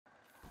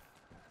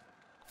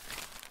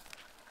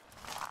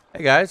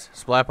Hey guys,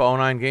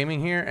 Splappa09 Gaming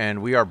here,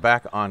 and we are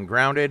back on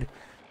Grounded.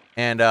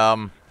 And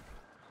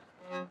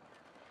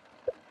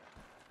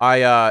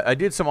I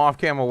did some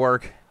off-camera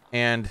work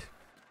and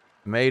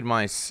made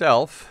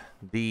myself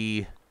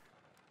the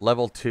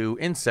level 2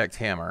 insect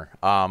hammer.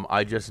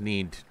 I just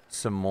need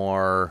some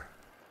more.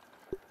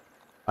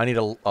 I need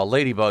a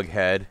ladybug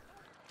head.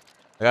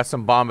 I got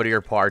some bombardier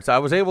parts. I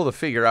was able to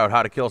figure out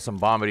how to kill some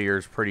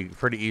bombardiers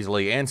pretty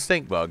easily, and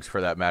stink bugs for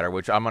that matter,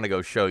 which I'm gonna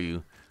go show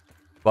you.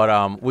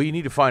 But we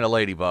need to find a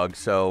ladybug,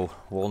 so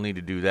we'll need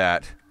to do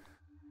that.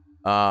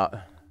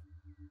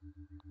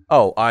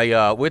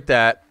 With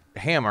that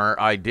hammer,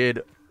 I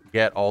did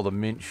get all the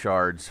mint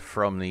shards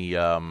from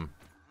the,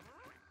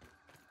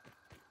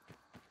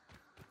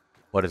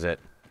 what is it?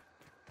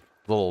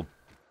 Little,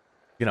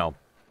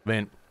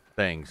 mint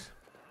things.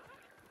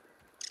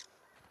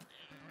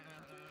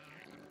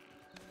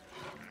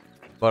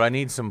 But I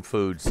need some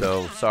food,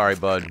 so sorry,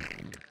 bud.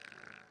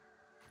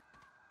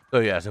 So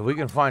yes, if we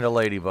can find a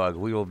ladybug,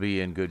 we will be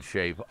in good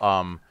shape.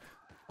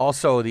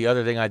 Also, the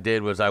other thing I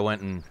did was I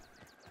went and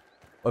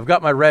I've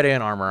got my red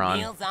ant armor on,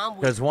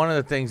 because one of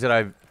the things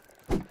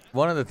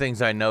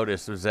I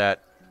noticed was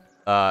that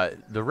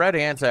the red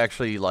ants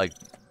actually, like,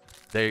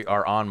 they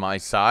are on my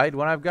side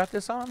when I've got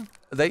this on.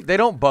 They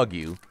don't bug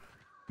you.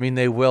 I mean,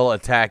 they will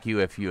attack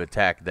you if you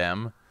attack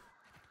them,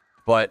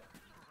 but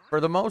for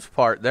the most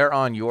part, they're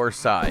on your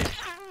side.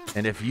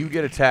 And if you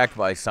get attacked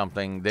by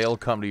something, they'll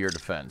come to your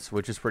defense,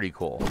 which is pretty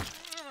cool.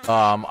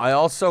 I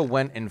also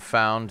went and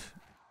found...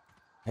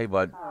 Hey,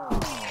 bud.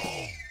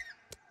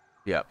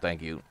 Yeah,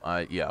 thank you.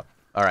 Yeah.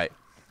 All right.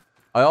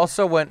 I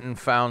also went and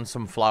found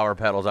some flower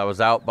petals. I was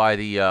out by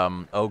the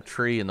oak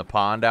tree in the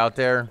pond out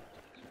there.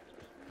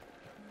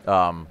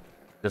 I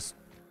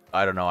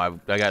don't know.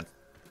 I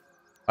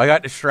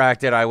got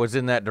distracted. I was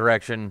in that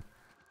direction.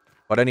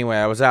 But anyway,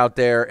 I was out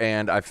there,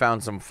 and I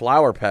found some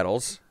flower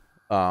petals.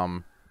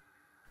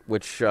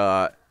 Which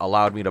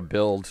allowed me to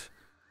build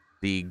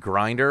the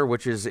grinder,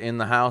 which is in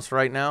the house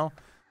right now,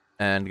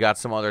 and got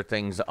some other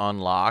things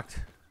unlocked.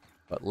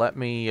 But let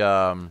me...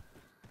 All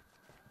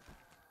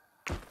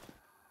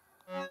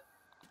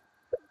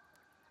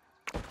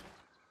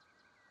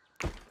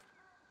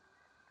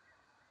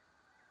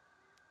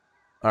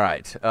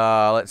right,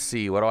 let's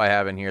see. What do I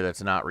have in here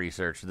that's not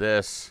researched?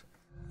 This...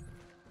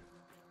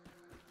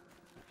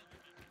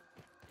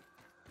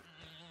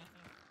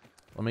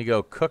 Let me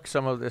go cook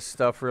some of this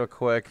stuff real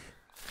quick.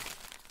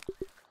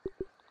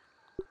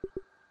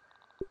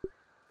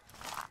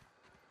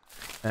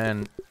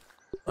 And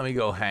let me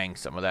go hang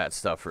some of that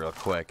stuff real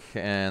quick.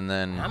 And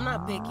then... I'm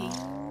not picky.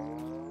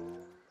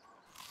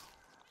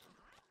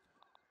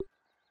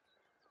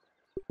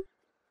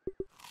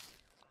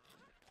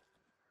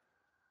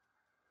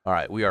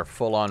 Alright, we are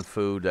full on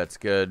food. That's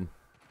good.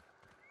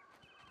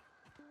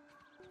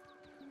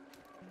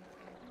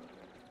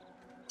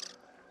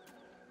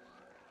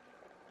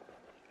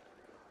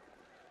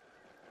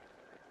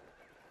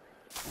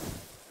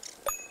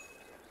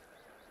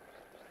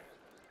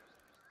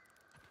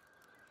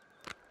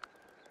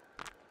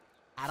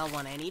 I don't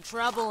want any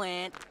trouble,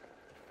 Ant.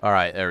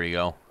 Alright, there we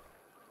go.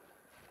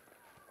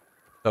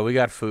 So we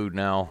got food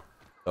now.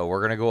 So we're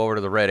going to go over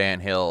to the Red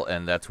Ant Hill,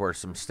 and that's where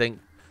some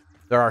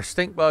there are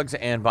stink bugs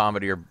and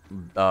bombardier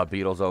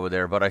beetles over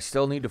there, but I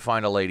still need to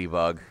find a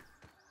ladybug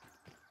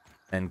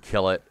and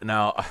kill it.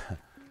 Now,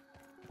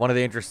 one of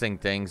the interesting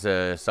things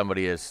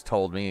somebody has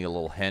told me, a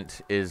little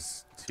hint,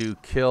 is to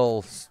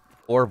kill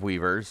orb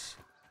weavers.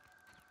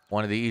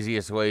 One of the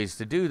easiest ways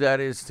to do that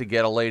is to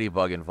get a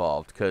ladybug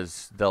involved,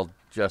 because they'll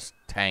just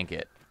tank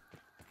it.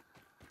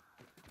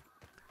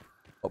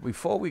 But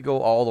before we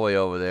go all the way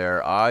over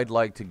there, I'd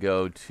like to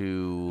go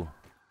to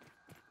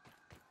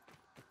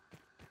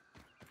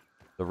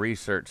the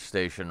research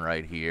station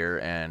right here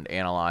and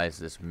analyze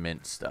this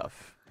mint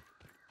stuff.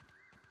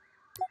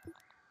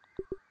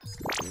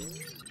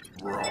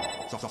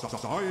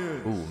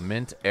 Ooh,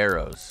 mint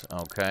arrows.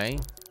 Okay.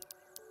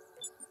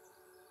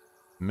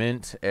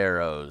 Mint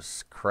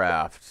arrows.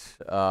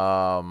 Craft.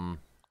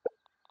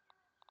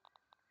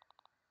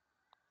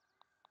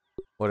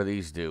 What do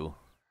these do?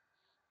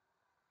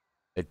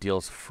 It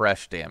deals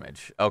fresh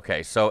damage.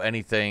 Okay, so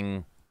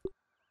anything...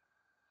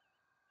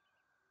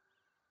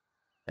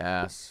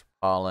 Gas,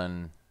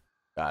 pollen...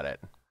 Got it.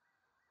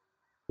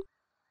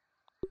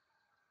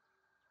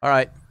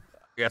 Alright.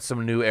 Got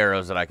some new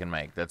arrows that I can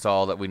make. That's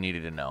all that we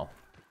needed to know.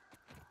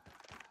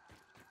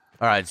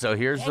 Alright, so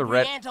here's the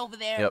red... ant over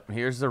there. Yep,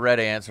 here's the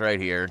red ants right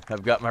here.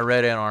 I've got my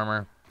red ant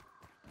armor.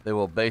 They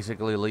will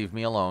basically leave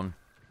me alone.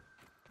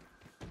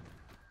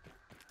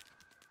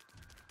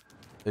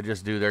 They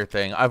just do their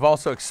thing. I've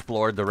also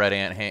explored the red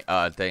ant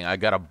thing. I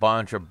got a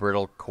bunch of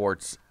brittle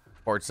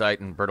quartzite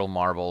and brittle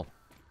marble.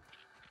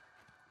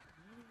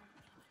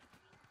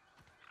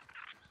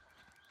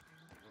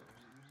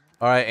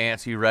 All right,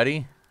 ants, you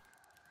ready?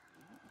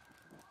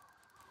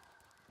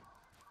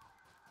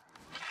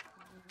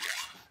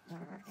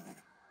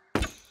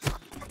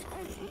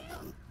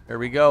 Here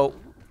we go.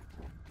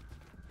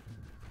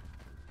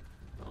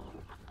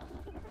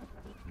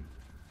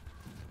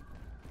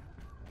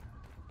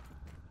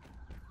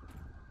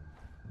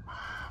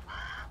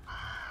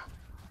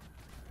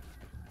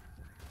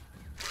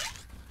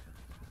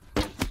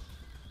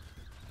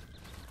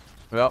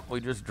 Well, we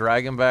just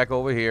drag him back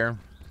over here.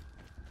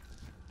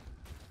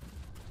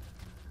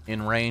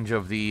 In range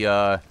of the,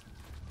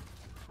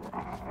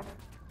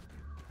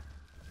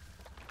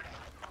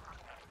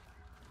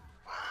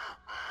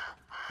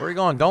 Where are you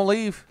going? Don't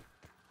leave.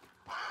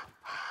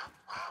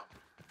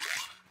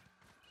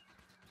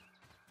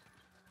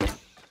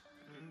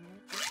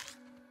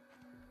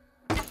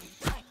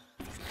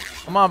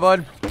 Come on,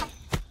 bud.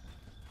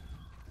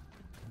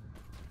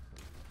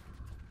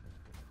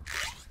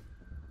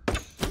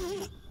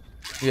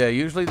 Yeah,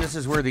 usually this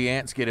is where the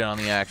ants get in on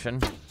the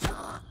action.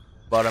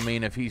 But, I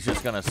mean, if he's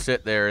just going to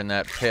sit there in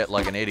that pit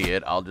like an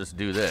idiot, I'll just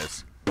do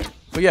this.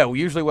 But, yeah,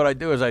 usually what I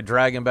do is I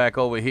drag him back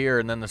over here,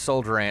 and then the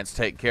soldier ants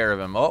take care of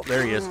him. Oh,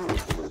 there he is.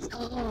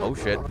 Oh,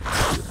 shit.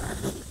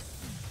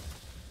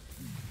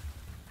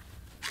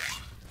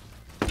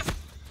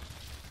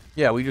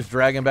 Yeah, we just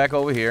drag him back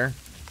over here.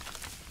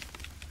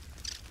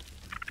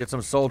 Get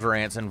some soldier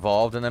ants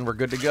involved, and then we're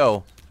good to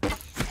go.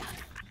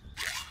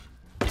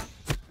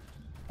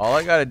 All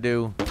I gotta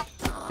do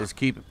is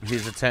keep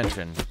his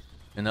attention,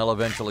 and they'll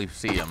eventually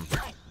see him.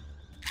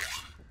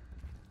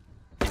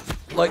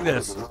 Like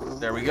this.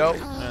 There we go.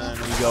 And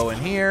we go in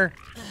here.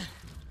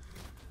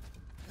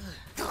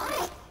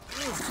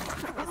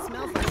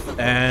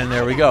 And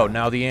there we go.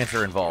 Now the ants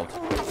are involved.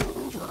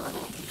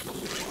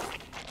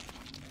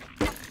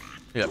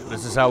 Yep,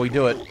 this is how we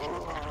do it.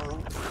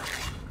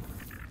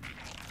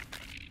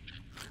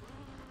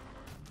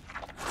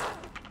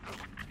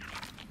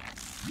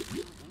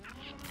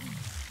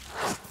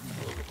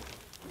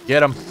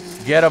 Get him.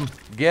 Get him.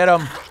 Get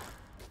him.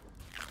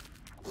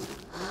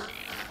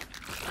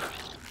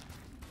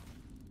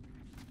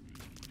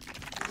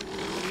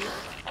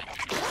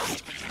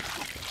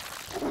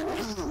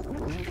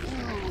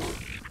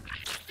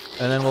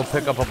 And then we'll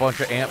pick up a bunch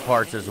of ant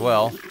parts as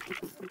well.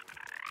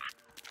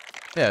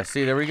 Yeah,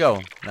 see, there we go.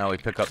 Now we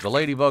pick up the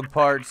ladybug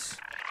parts.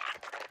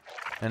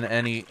 And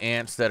any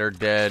ants that are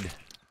dead.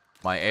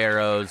 My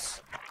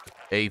arrows.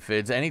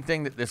 Aphids.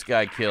 Anything that this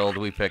guy killed,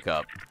 we pick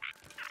up.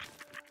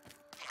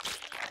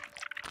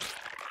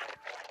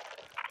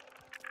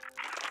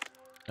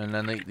 And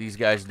then these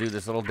guys do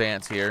this little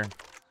dance here.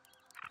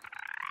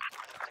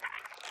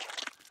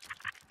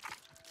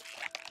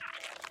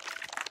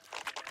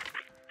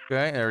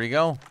 Okay, there we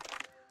go.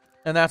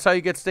 And that's how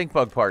you get stink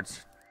bug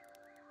parts.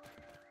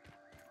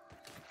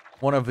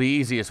 One of the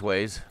easiest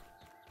ways.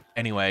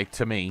 Anyway,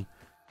 to me.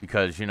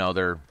 Because, you know,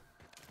 they're...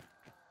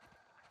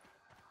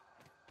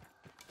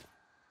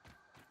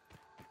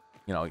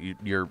 You know,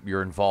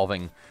 you're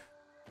involving...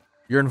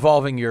 You're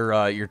involving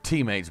your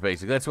teammates,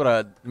 basically. That's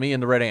what me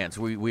and the Red Ants,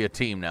 we a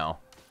team now.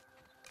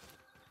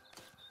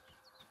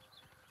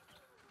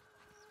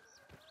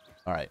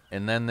 Alright,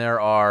 and then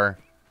there are...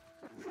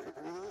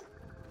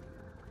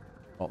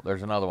 Oh,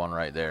 there's another one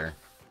right there.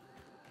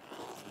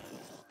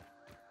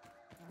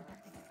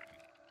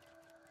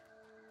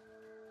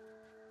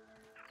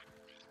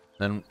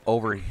 Then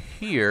over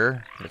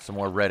here, there's some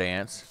more Red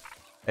Ants.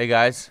 Hey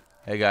guys,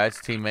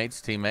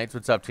 teammates,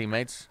 what's up,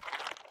 teammates?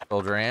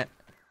 Soldier Ant.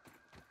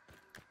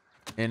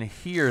 In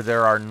here,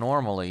 there are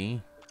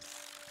normally...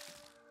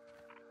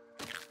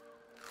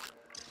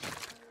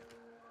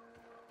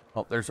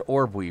 Oh, there's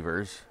orb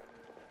weavers.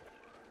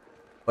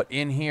 But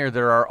in here,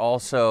 there are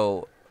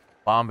also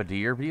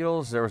bombardier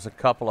beetles. There was a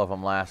couple of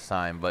them last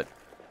time, but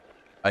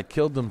I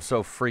killed them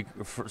so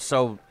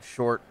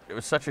short. It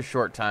was such a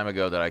short time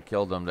ago that I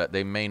killed them that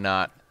they may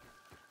not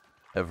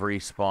have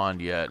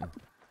respawned yet.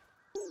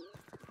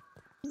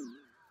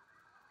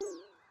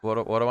 What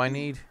do I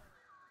need?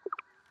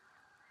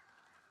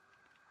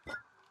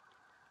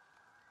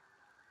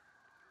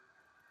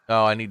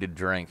 Oh, I need to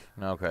drink.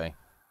 Okay.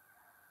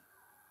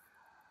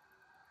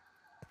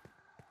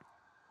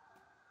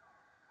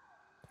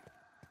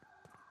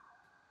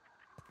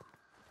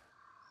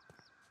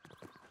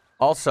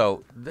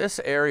 Also, this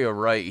area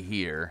right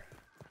here,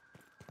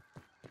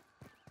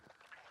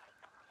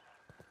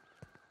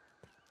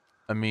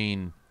 I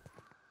mean,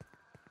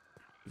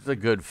 it's a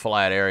good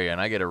flat area,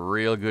 and I get a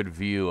real good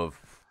view of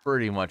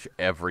pretty much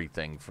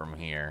everything from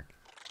here.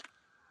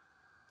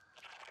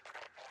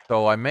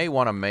 So I may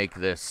want to make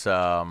this,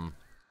 I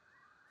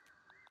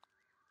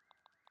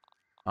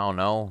don't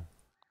know,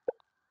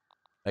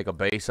 make a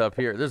base up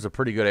here. This is a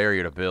pretty good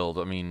area to build.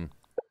 I mean...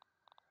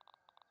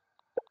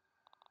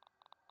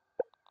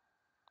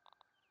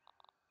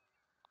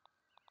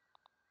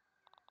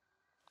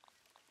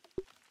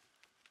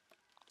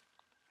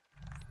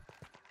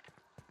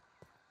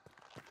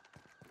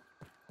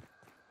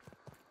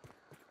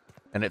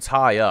 And it's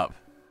high up.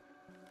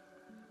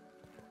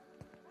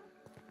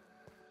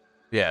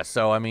 Yeah,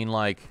 so, I mean,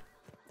 like...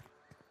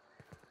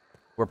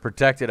 We're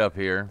protected up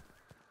here.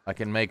 I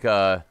can make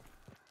a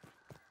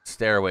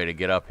stairway to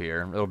get up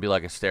here. It'll be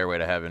like a stairway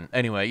to heaven.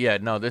 Anyway, yeah,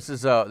 no, this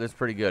is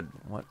pretty good.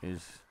 What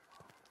is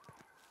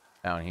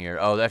down here?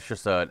 Oh, that's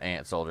just an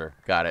ant soldier.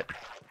 Got it.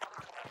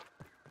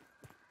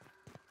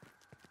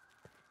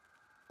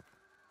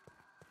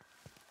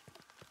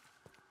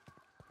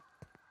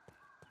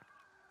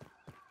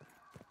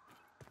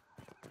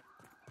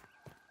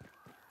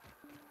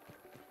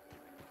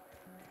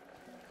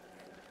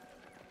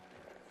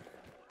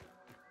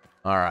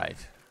 All right.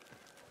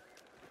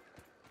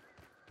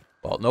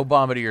 Well, no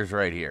bombardiers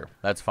right here.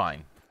 That's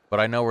fine. But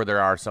I know where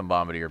there are some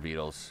bombardier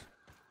beetles.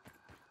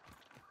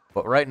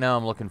 But right now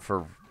I'm looking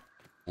for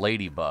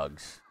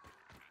ladybugs.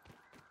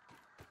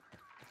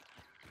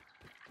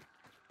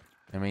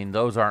 I mean,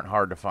 those aren't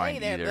hard to find hey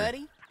there, either.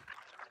 buddy.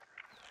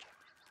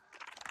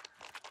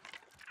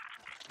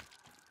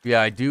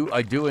 Yeah, I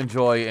do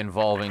enjoy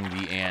involving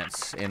the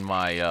ants in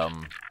my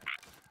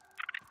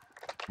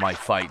my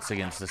fights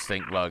against the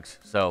stink bugs.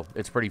 So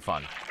it's pretty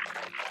fun.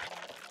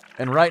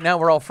 And right now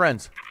we're all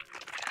friends.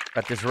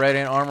 Got this red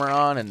ant armor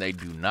on, and they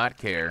do not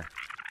care.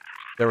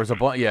 There was a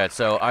bunch. Yeah,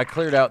 so I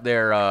cleared out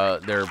their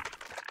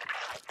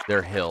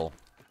hill.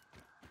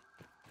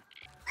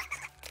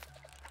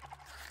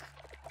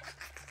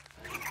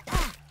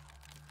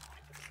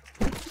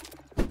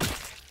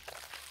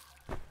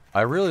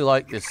 I really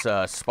like this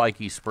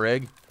spiky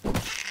sprig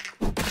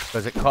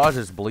because it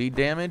causes bleed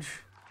damage,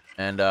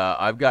 and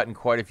I've gotten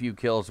quite a few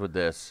kills with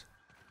this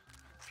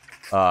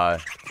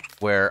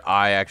where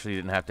I actually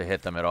didn't have to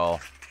hit them at all.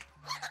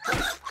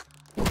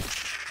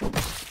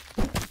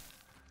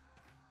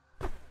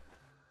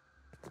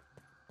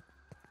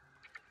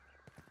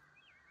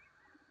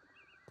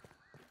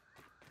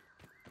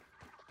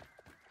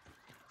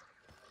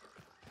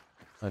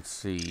 Let's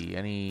see,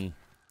 any...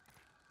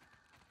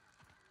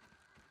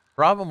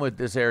 Problem with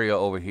this area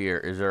over here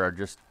is there are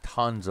just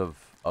tons of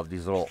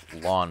these little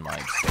lawn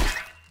mites.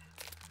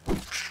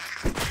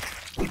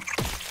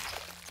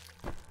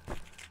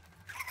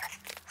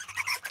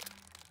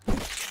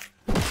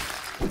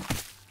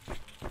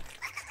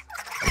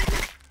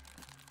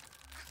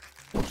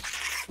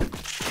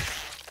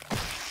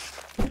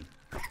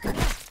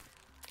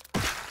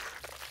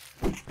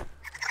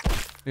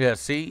 Yeah,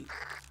 see?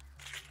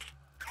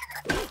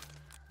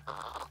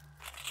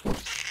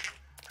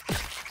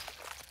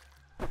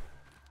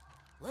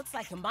 Looks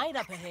like a mite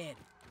up ahead.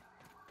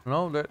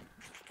 No, that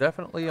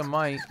definitely a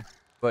mite,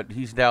 but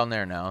he's down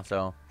there now,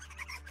 so.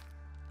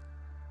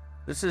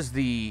 This is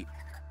the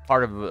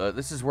part of,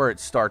 this is where it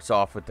starts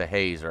off with the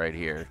haze right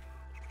here.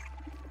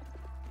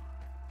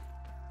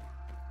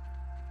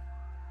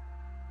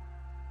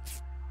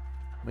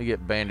 Let me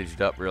get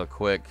bandaged up real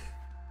quick.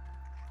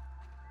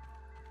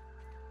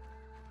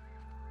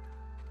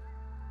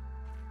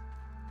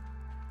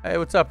 Hey,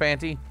 what's up,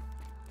 Auntie?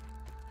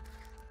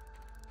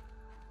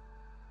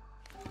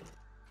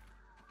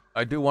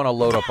 I do want to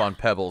load up on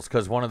pebbles,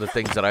 because one of the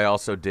things that I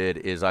also did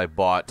is I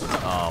bought, the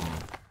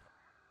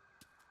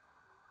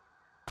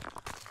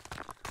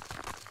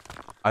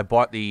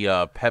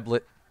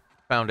Pebblet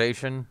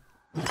Foundation.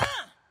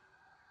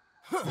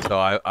 So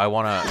I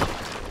want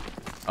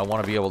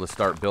to be able to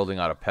start building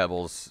out of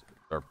pebbles,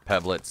 or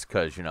pebblets,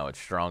 because, you know, it's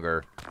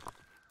stronger.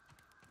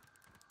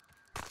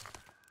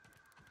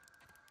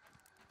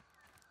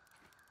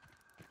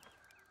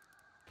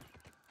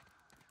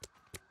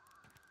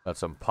 Got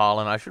some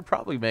pollen. I should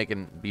probably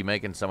be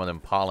making some of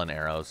them pollen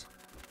arrows.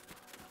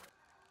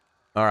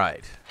 All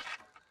right.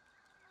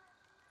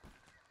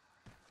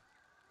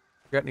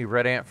 Got any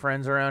red ant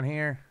friends around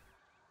here?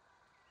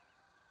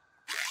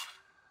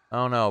 I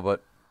don't know,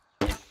 but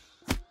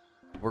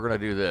we're gonna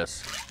do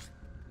this.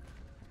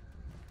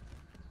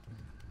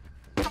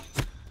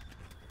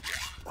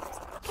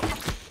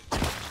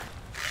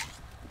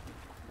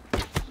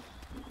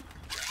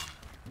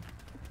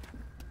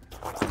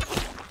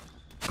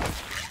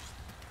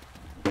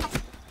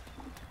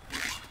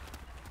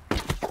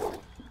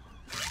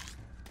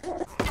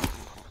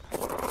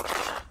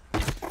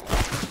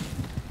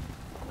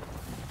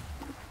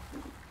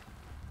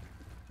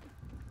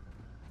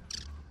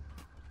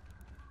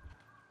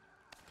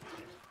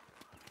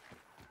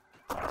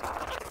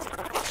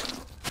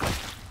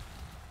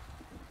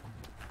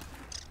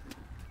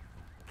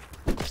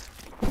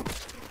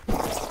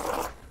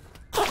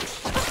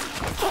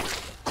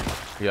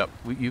 Yep,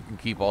 you can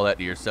keep all that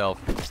to yourself.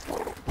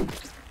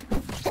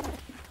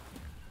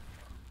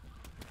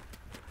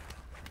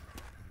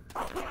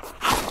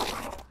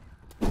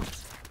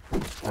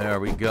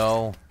 There we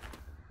go.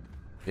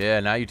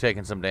 Yeah, now you're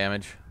taking some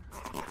damage.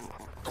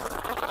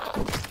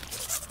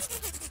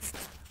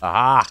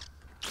 Aha!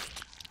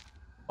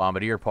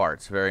 Bombardier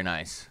parts, very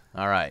nice.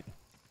 All right.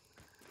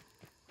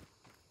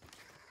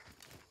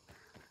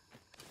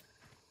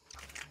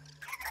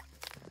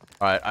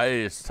 Alright,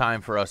 it's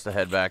time for us to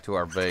head back to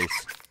our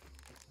base.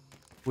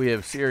 We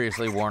have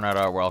seriously worn out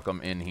our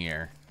welcome in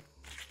here.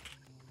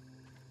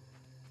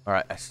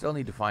 Alright, I still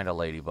need to find a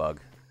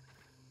ladybug.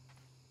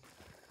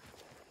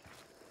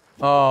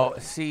 Oh,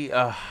 see,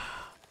 Alright,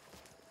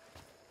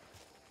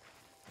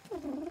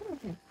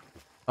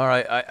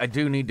 I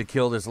do need to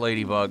kill this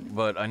ladybug,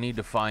 but I need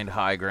to find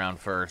high ground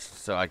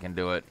first so I can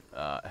do it.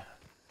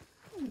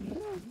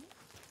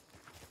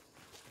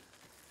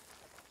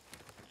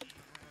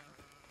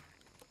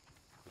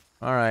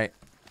 Alright.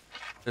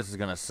 This is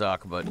gonna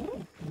suck, but...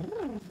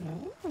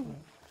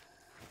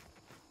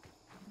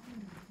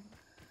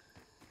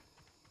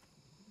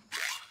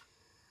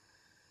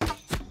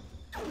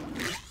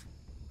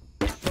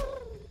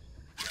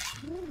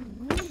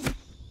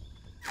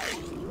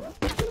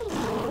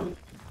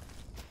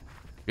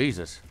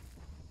 Jesus.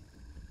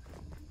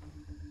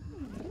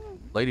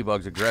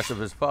 Ladybug's aggressive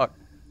as fuck.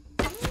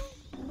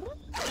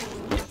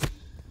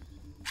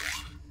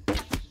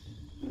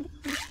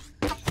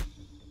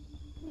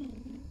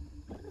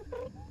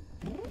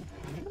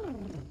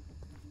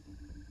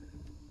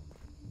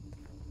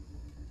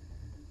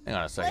 Hang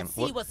on a second. Let's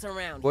see what's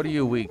around. What are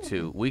you weak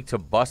to? Weak to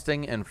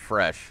busting and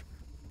fresh.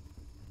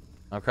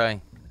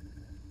 Okay.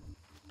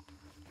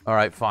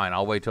 Alright, fine.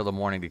 I'll wait till the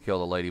morning to kill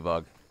the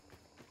ladybug.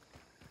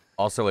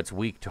 Also, it's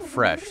weak to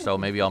fresh, so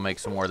maybe I'll make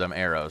some more of them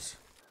arrows.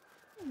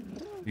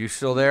 You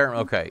still there?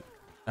 Okay.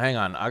 Hang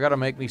on. I gotta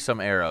make me some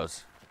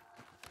arrows.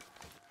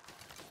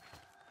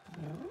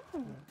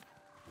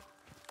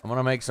 I'm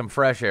gonna make some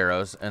fresh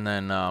arrows, and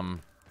then, I'll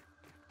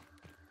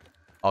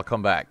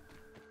come back.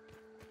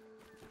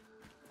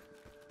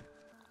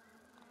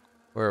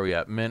 Where are we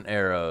at? Mint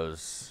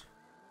arrows.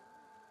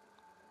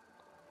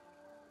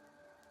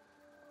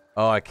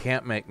 Oh, I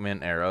can't make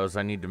mint arrows.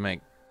 I need to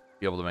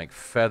be able to make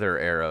feather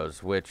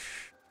arrows,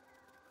 which...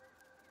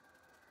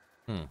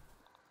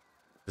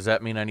 Does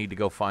that mean I need to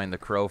go find the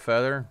crow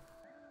feather?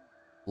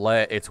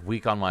 It's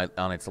weak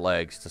on its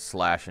legs to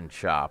slash and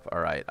chop. All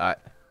right,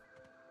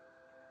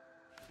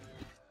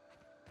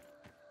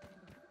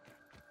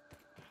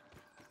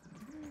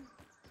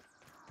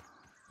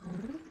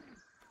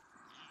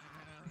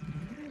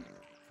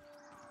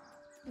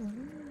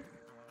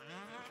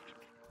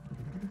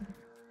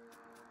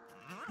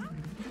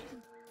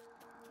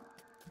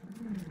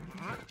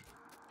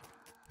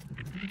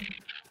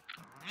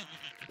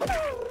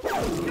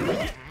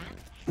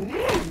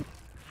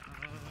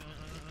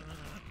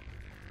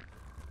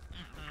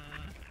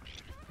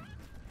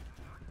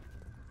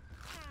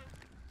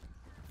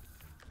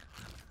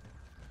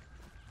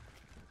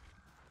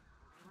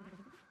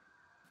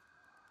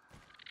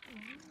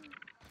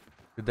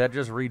 Did that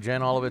just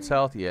regen all of its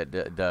health? Yeah,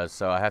 it does,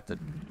 so I have to...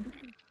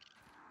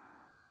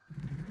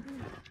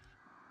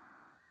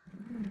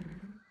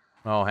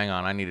 Oh, hang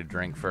on. I need a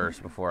drink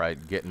first before I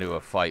get into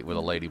a fight with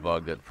a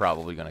ladybug that's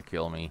probably going to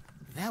kill me.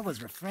 That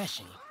was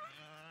refreshing.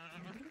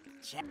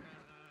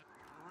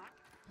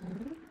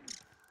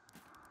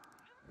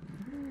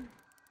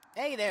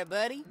 Hey there,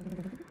 buddy.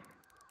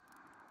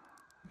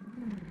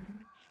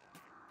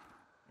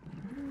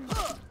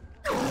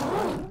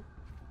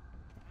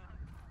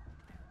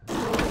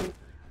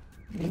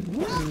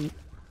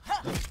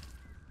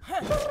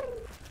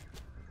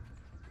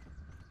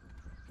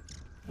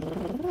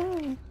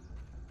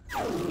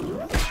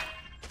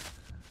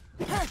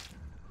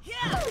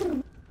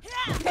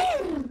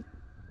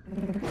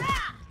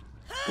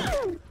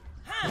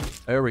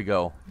 There we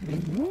go.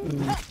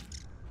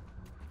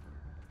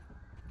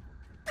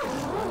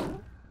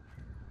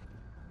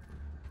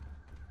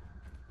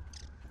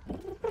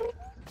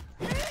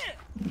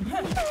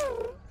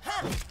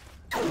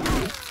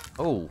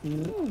 Oh.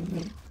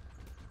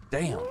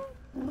 Damn.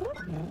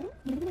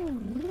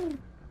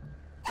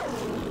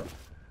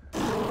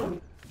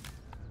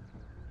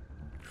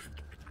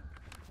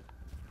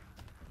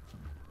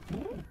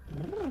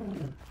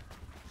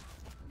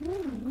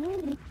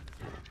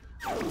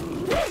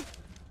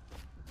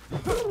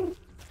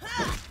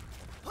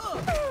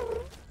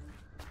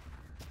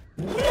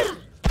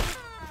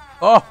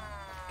 Oh,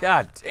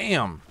 god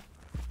damn.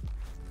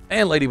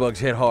 And ladybugs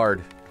hit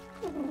hard.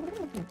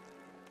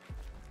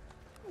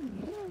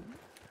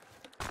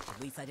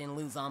 At least I didn't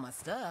lose all my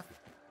stuff.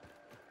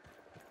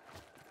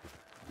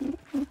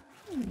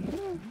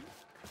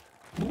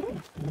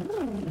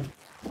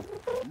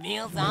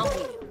 Meals on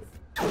wheels.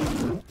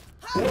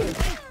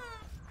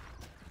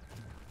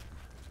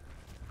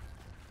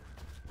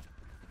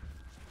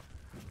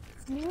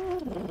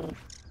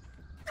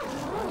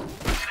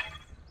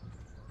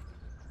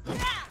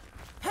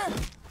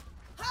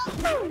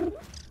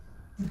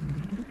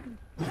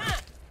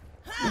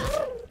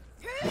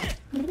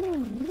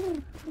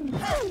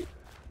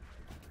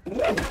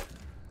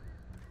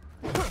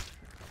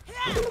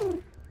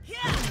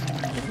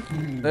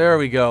 There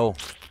we go.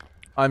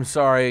 I'm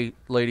sorry,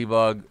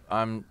 ladybug.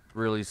 I'm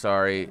really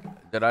sorry.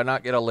 Did I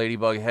not get a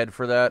ladybug head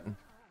for that?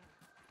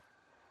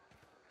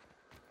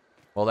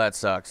 Well, that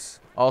sucks.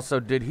 Also,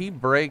 did he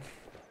break?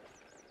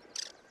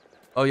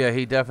 Oh, yeah,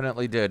 he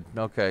definitely did.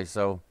 Okay,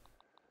 so...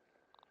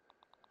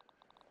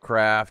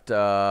 Craft,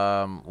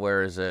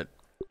 where is it?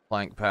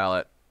 Plank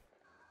pallet.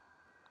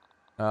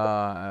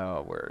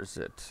 Where is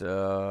it?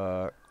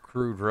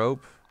 Crude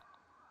rope.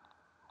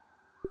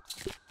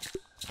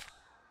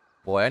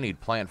 Boy, I need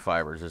plant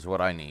fibers is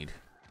what I need.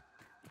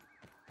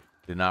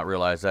 Did not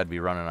realize I'd be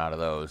running out of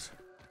those.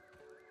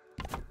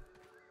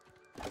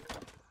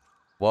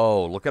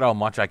 Whoa, look at how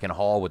much I can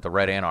haul with the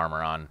red ant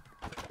armor on.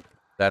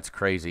 That's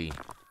crazy.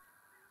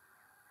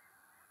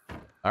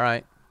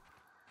 Alright.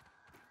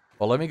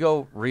 Well, let me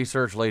go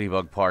research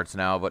ladybug parts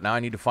now, but now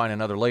I need to find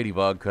another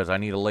ladybug because I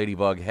need a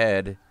ladybug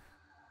head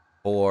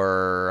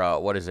for,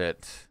 what is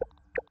it?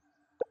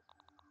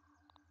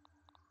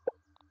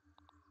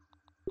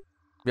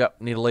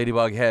 Yep, need a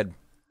ladybug head.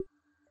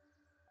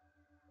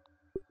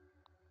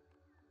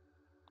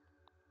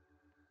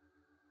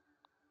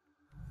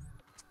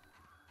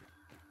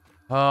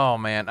 Oh,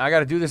 man. I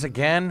gotta do this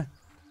again?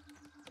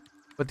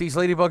 But these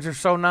ladybugs are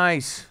so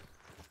nice.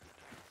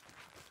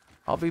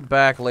 I'll be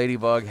back,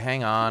 ladybug.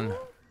 Hang on.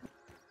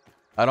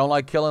 I don't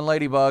like killing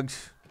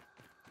ladybugs.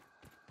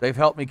 They've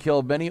helped me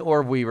kill many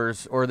orb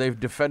weavers, or they've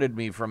defended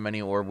me from many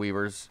orb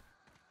weavers.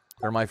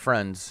 They're my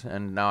friends,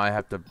 and now I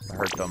have to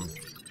hurt them.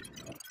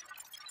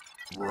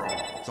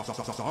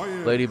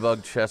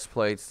 Ladybug chest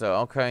plates.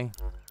 Okay.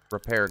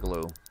 Repair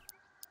glue.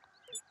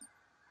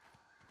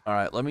 All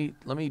right, let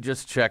me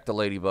just check the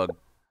ladybug.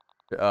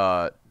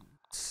 Let's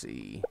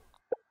see.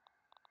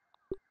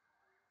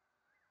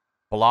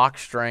 Block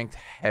strength,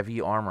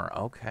 heavy armor.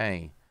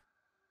 Okay.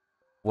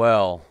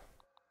 Well,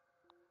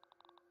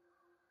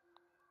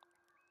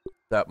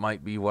 that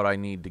might be what I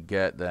need to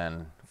get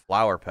then.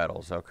 Flower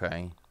petals.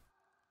 Okay.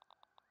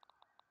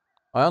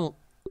 I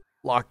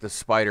unlocked the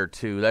spider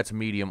too. That's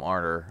medium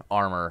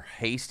armor.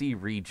 Hasty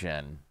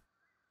regen.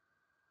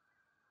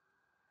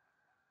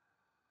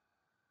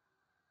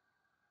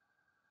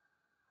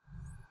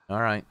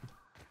 All right.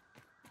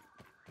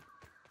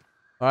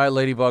 All right,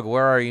 ladybug,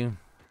 where are you?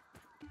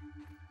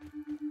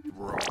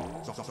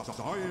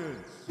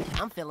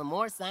 I'm feeling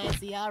more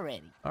sciencey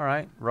already. All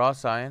right, raw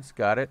science,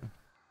 got it.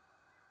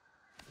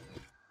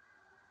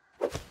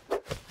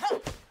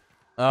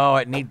 Oh,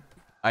 I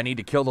need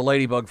to kill the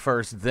ladybug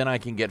first, then I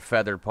can get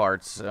feathered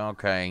parts.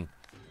 Okay.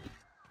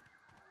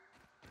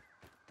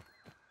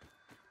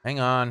 Hang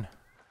on.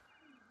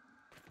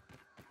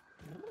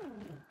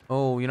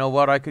 Oh, you know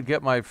what? I could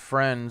get my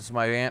friends,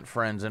 my ant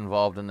friends,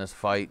 involved in this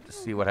fight to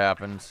see what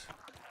happens.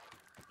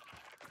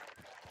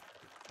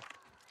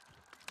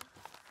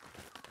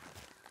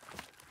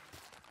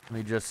 Let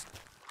me just...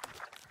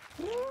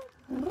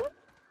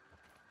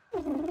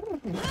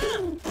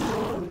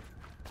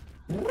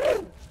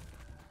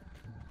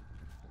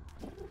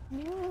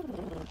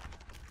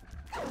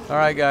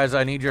 Alright, guys,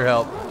 I need your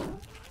help.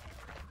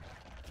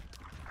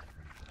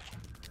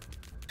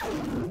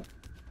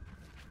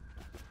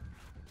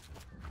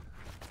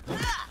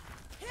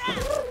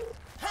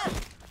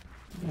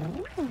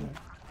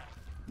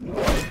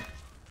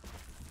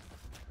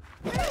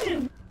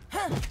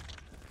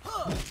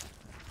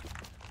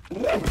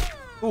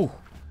 Ooh.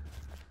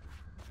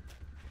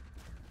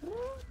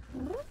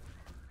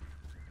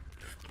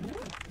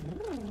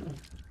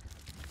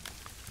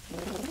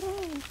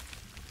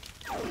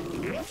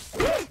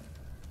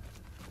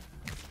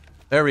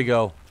 There we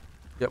go.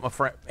 Get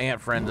my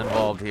ant friends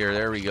involved here.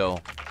 There we go.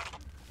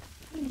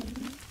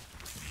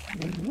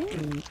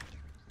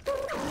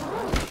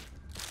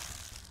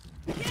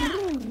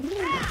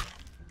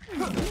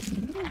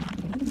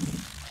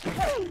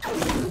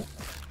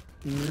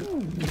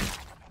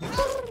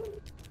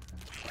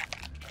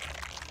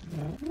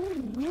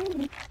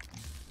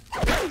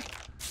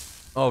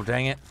 Oh,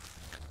 dang it.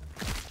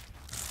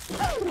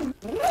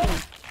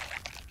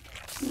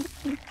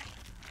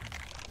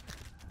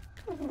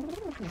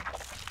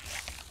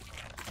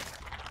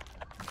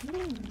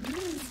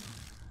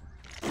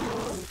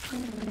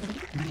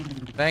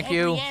 Thank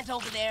you. Ant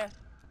over there.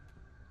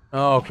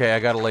 Oh, okay, I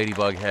got a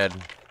ladybug head.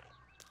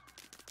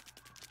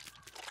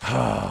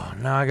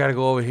 Now I gotta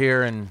go over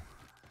here and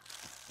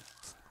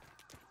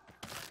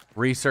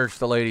research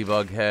the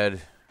ladybug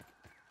head.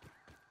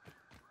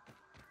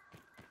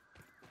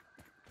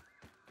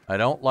 I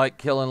don't like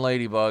killing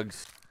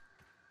ladybugs.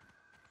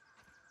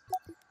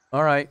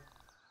 Alright.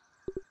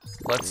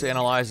 Let's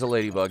analyze the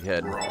ladybug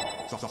head.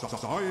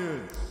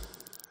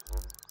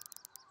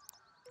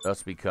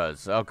 Just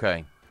because.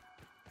 Okay.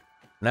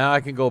 Now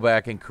I can go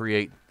back and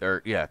create,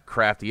 or yeah,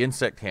 craft the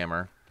insect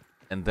hammer,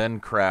 and then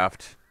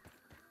craft.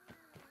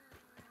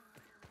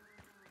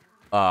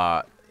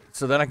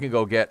 So then I can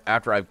go get,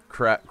 after I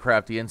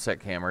craft the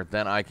insect hammer,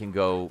 then I can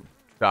go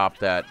chop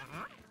that.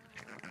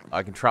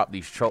 I can chop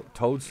these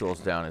toadstools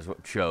down, is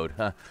what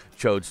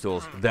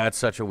chode-stools. That's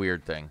such a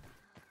weird thing.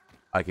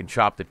 I can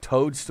chop the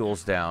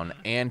toadstools down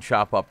and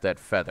chop up that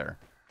feather.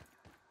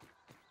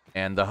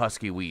 And the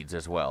husky weeds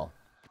as well.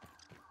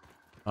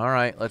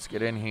 Alright, let's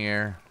get in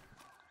here.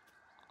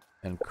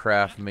 And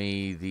craft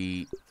me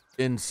the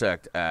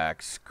insect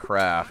axe.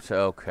 Craft,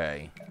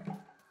 okay.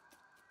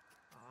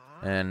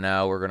 And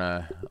now we're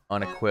gonna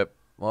unequip,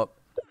 whoop.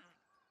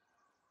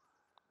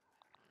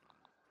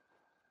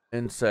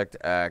 Insect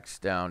axe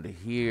down to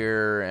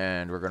here,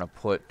 and we're gonna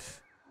put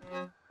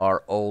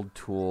our old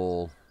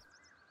tool.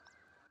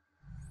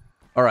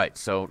 Alright,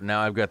 so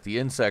now I've got the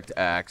insect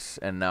axe,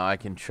 and now I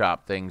can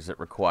chop things that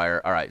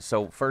require... Alright,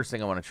 so first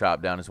thing I want to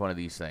chop down is one of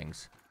these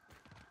things.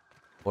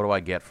 What do I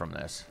get from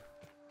this?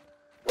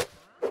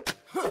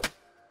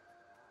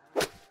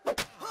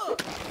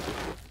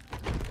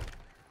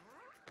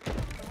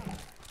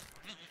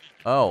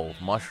 Oh,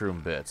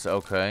 mushroom bits,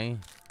 okay.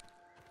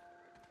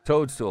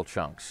 Toadstool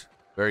chunks.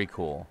 Very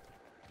cool.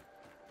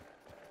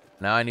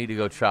 Now I need to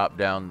go chop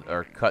down,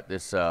 or cut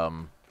this,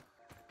 the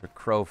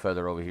crow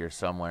feather over here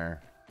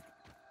somewhere.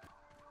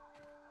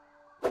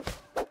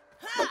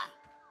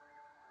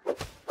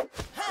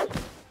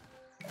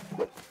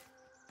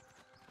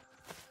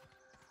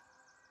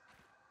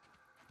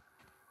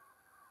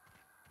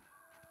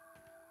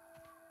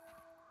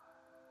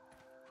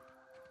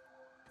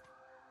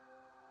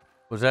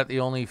 Was that the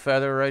only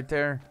feather right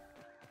there?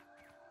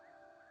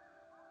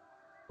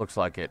 Looks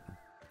like it.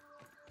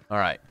 All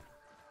right.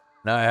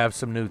 Now I have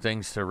some new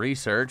things to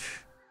research.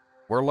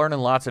 We're learning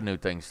lots of new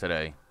things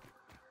today.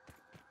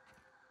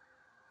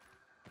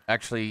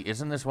 Actually,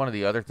 isn't this one of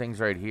the other things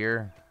right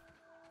here?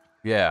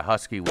 Yeah,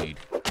 husky weed.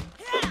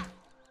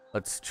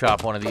 Let's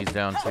chop one of these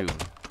down too.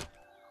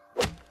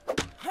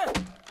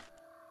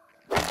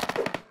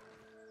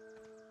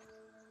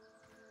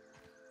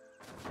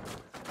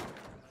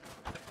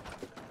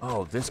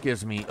 Oh, this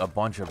gives me a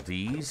bunch of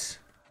these.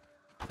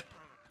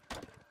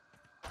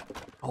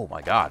 Oh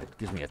my god, it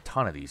gives me a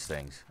ton of these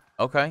things.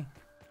 Okay.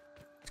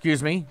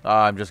 Excuse me,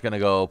 I'm just gonna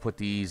go put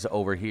these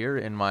over here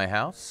in my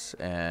house,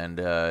 and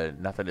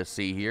nothing to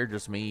see here,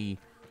 just me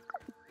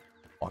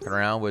walking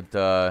around with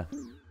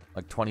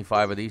like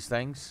 25 of these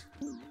things.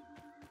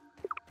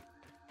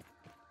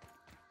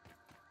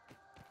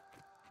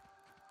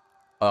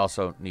 I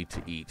also need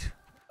to eat.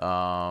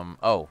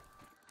 Oh,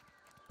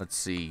 let's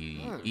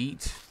see,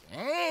 eat.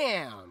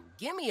 Damn,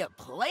 give me a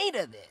plate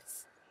of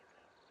this.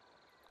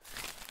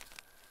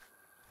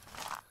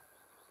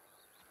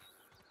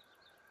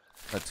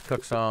 Let's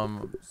cook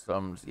some,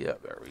 yeah,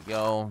 there we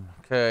go.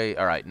 Okay,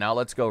 all right, now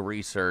let's go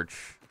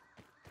research.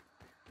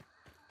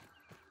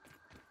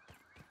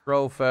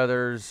 Crow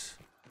feathers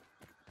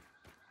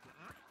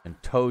and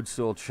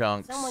toadstool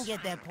chunks. Someone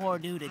get that poor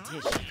dude a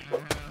tissue.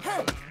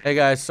 Hey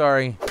guys,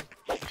 sorry.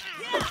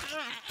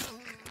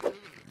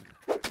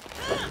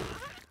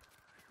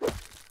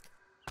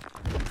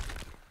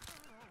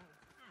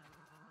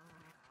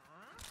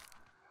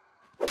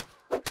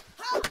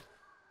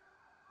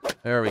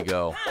 There we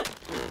go.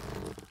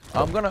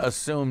 I'm gonna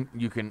assume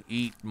you can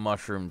eat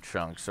mushroom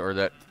chunks, or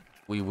that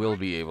we will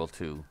be able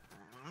to.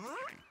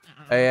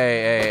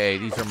 Hey,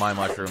 these are my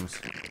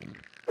mushrooms.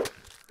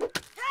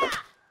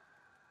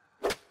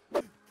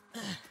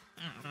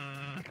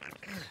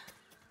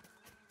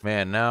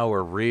 Man, now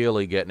we're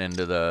really getting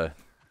into the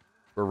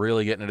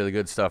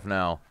good stuff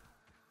now.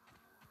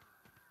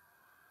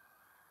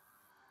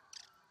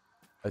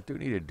 I do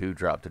need a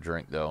dewdrop to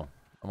drink though.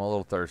 I'm a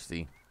little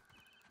thirsty.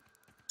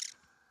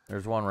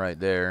 There's one right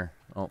there.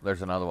 Oh,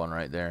 there's another one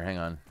right there. Hang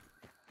on.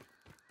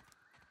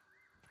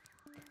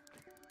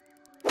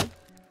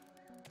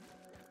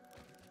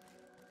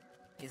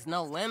 It's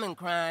no lemon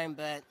crime,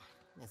 but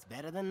it's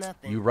better than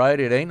nothing. You right,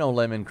 it ain't no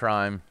lemon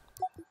crime.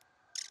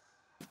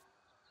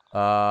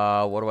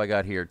 What do I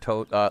got here?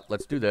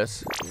 Let's do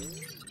this.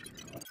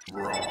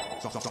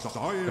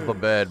 Simple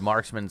bed,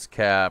 marksman's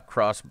cap,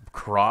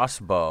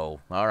 crossbow.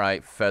 All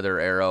right, feather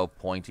arrow,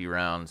 pointy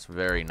rounds.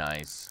 Very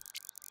nice.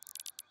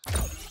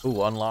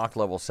 Ooh, unlocked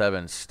level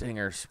 7.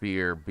 Stinger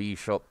spear,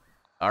 bishop.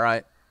 All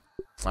right.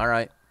 All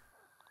right.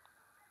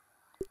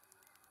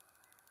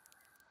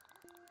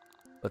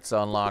 Let's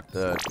unlock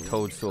the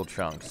toadstool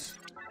chunks.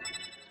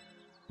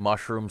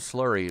 Mushroom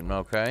slurry.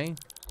 Okay.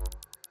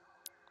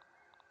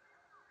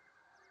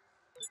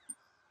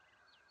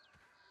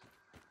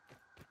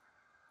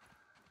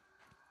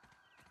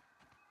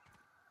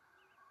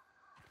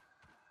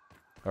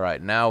 All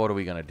right. Now what are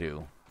we going to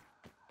do?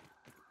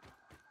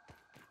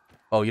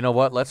 Oh, you know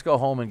what? Let's go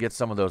home and get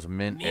some of those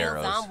mint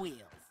arrows. On wheels.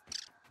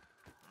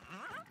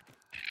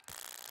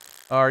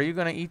 Oh, are you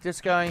going to eat this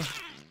guy?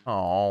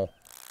 Oh.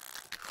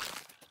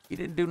 He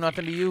didn't do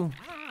nothing to you.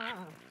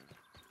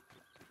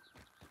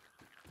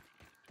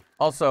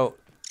 Also,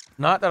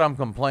 not that I'm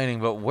complaining,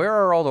 but where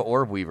are all the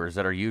orb weavers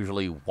that are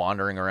usually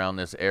wandering around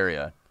this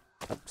area?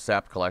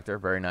 Sap collector,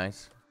 very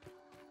nice.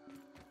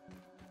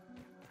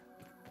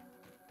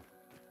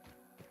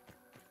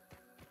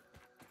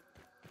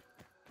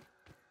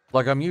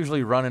 Like, I'm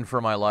usually running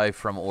for my life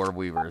from orb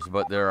weavers,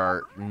 but there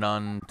are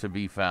none to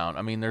be found.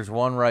 I mean, there's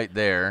one right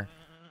there.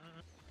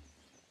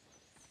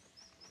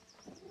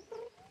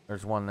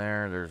 There's one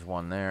there. There's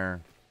one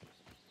there.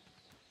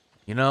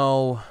 You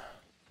know,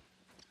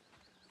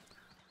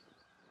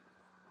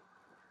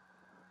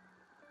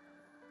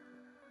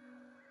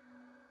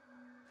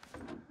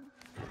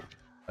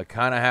 I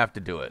kind of have to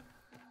do it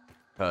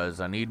because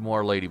I need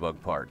more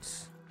ladybug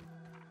parts.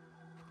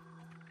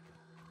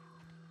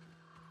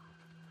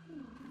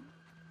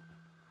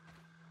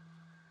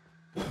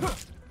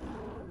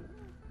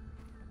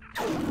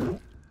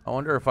 I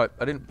wonder if I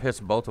didn't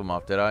piss both of them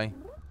off, did I?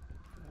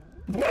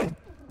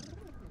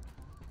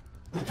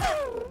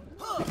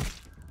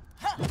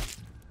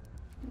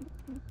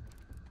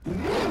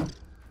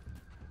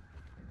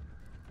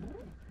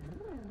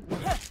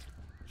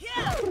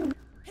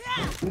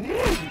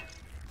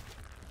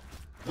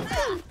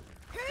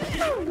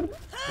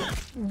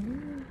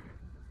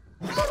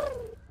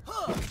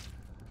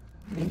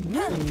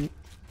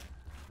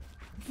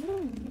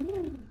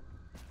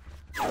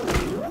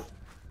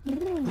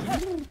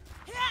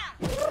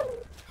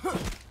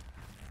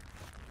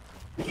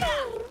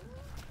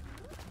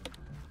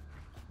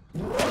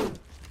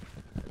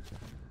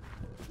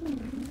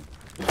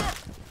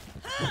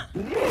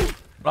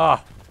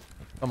 Ah,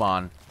 come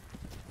on.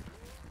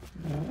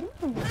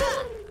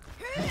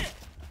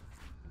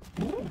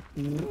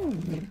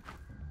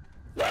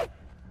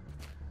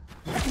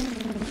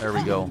 There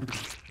we go.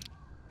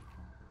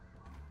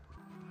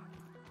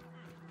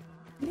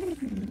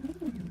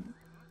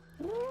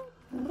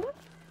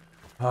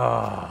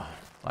 Ah,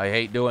 I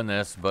hate doing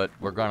this, but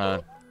we're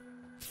gonna...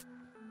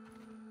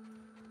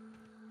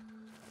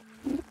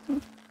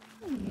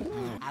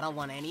 I don't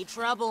want any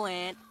trouble,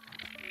 Aunt.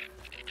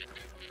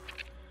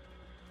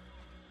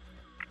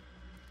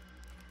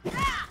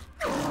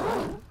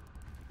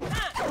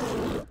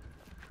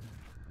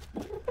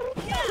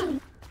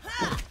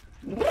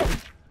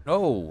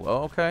 Oh,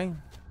 okay.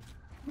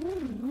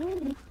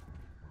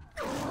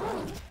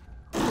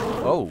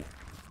 Oh.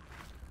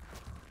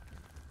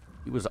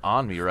 He was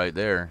on me right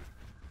there.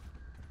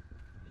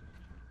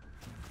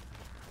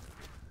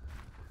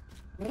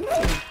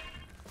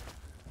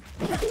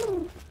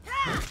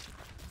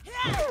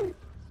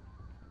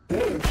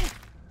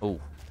 Oh.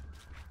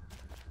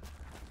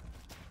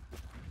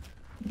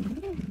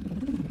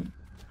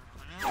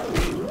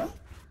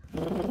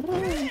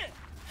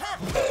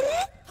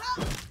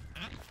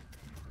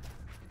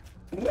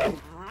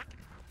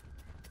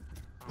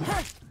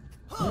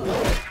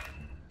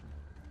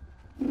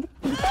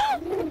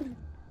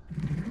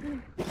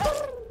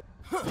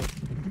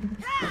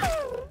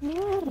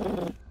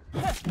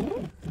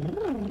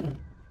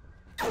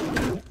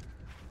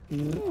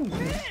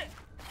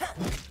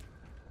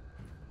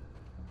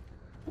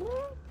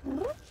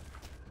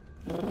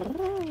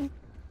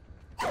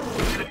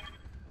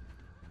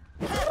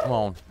 Come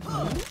on.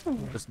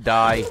 Just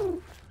die.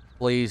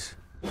 Please.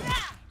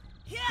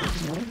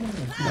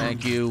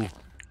 Thank you.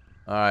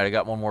 Alright, I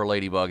got one more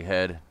ladybug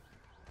head.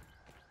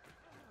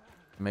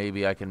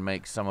 Maybe I can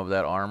make some of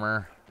that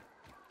armor.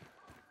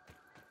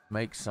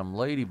 Make some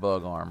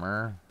ladybug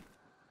armor.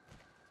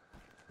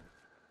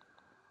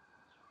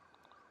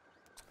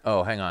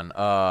 Oh, hang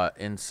on.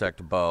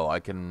 Insect bow.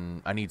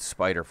 I need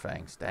spider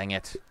fangs. Dang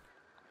it.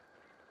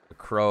 The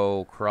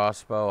crow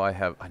crossbow.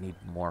 I need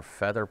more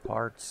feather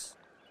parts.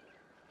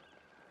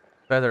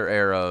 Feather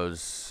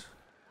arrows.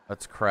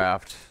 Let's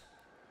craft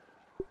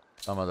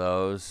some of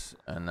those.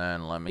 And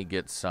then let me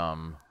get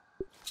some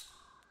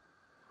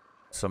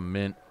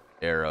mint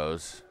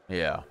arrows.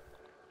 Yeah.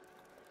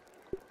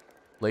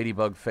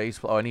 Ladybug face.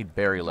 Oh, I need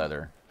berry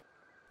leather.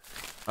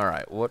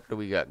 Alright, what do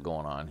we got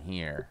going on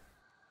here?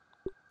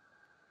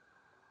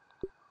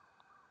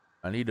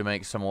 I need to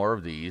make some more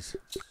of these.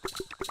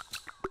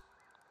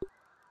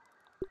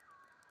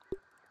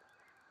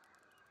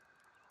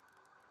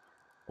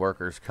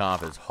 Workers'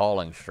 comp is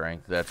hauling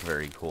strength. That's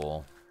very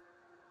cool.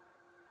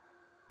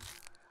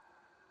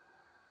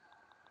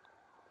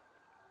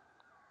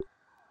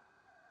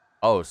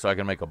 Oh, so I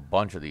can make a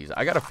bunch of these.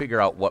 I gotta figure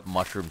out what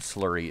mushroom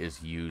slurry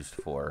is used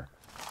for.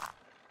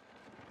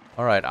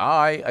 Alright,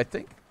 I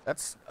think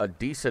that's a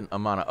decent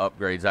amount of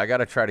upgrades. I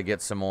gotta try to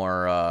get some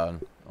more,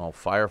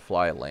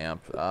 firefly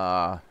lamp.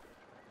 Gotta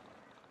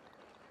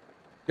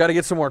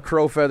get some more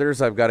crow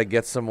feathers. I've gotta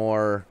get some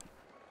more...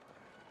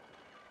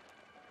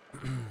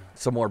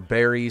 some more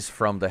berries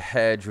from the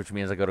hedge, which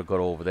means I gotta go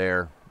over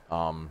there.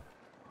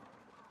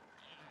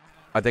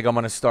 I think I'm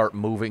gonna start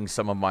moving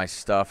some of my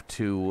stuff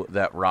to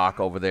that rock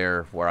over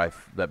there where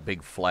that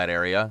big flat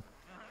area.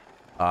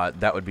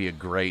 That would be a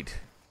great...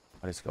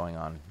 What is going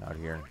on out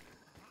here?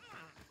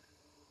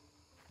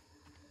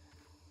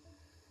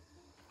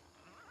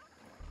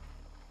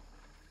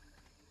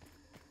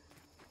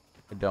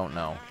 I don't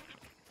know.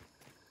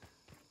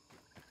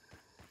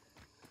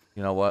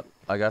 You know what?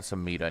 I got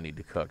some meat I need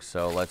to cook,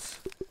 so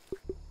let's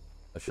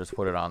just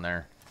put it on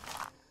there.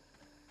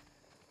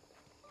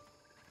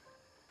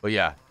 But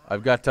yeah,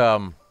 I've got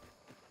some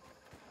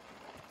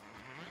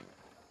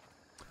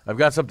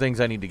things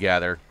I need to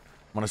gather.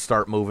 I'm gonna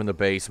start moving the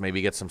base,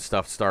 maybe get some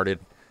stuff started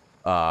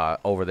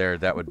over there.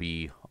 That would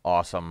be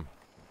awesome.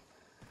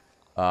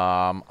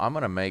 I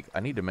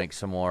need to make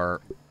some more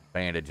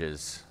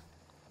bandages.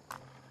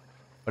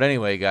 But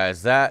anyway,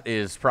 guys, that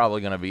is probably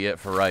going to be it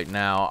for right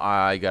now.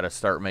 I got to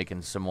start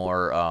making some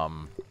more, I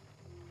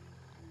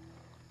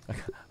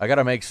got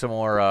to make some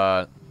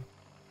more,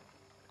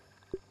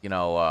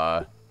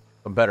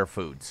 some better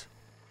foods.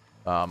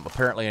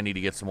 Apparently, I need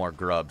to get some more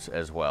grubs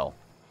as well.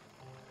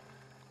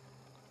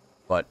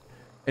 But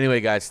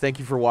anyway, guys, thank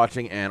you for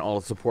watching and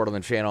all the support on the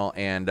channel.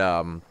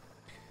 And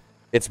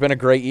it's been a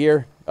great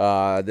year.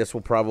 This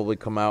will probably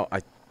come out,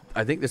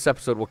 I think this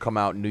episode will come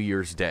out New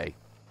Year's Day.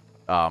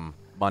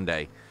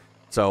 Monday.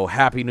 So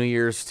happy New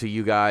Year's to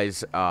you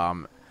guys.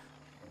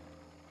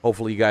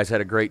 Hopefully you guys had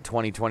a great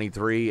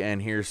 2023,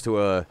 and here's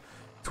to a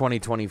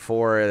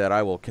 2024 that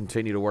I will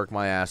continue to work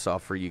my ass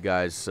off for you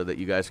guys so that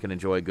you guys can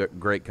enjoy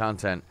great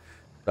content.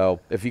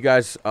 So if you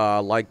guys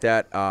like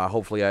that,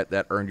 hopefully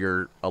that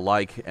earned a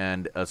like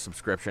and a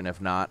subscription if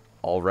not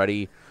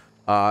already.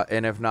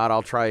 And if not,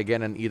 I'll try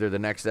again in either the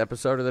next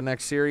episode or the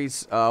next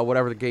series,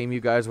 whatever the game you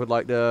guys would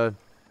like to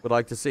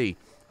see.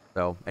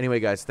 So anyway,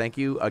 guys, thank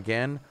you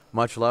again.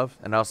 Much love,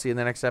 and I'll see you in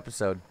the next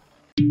episode.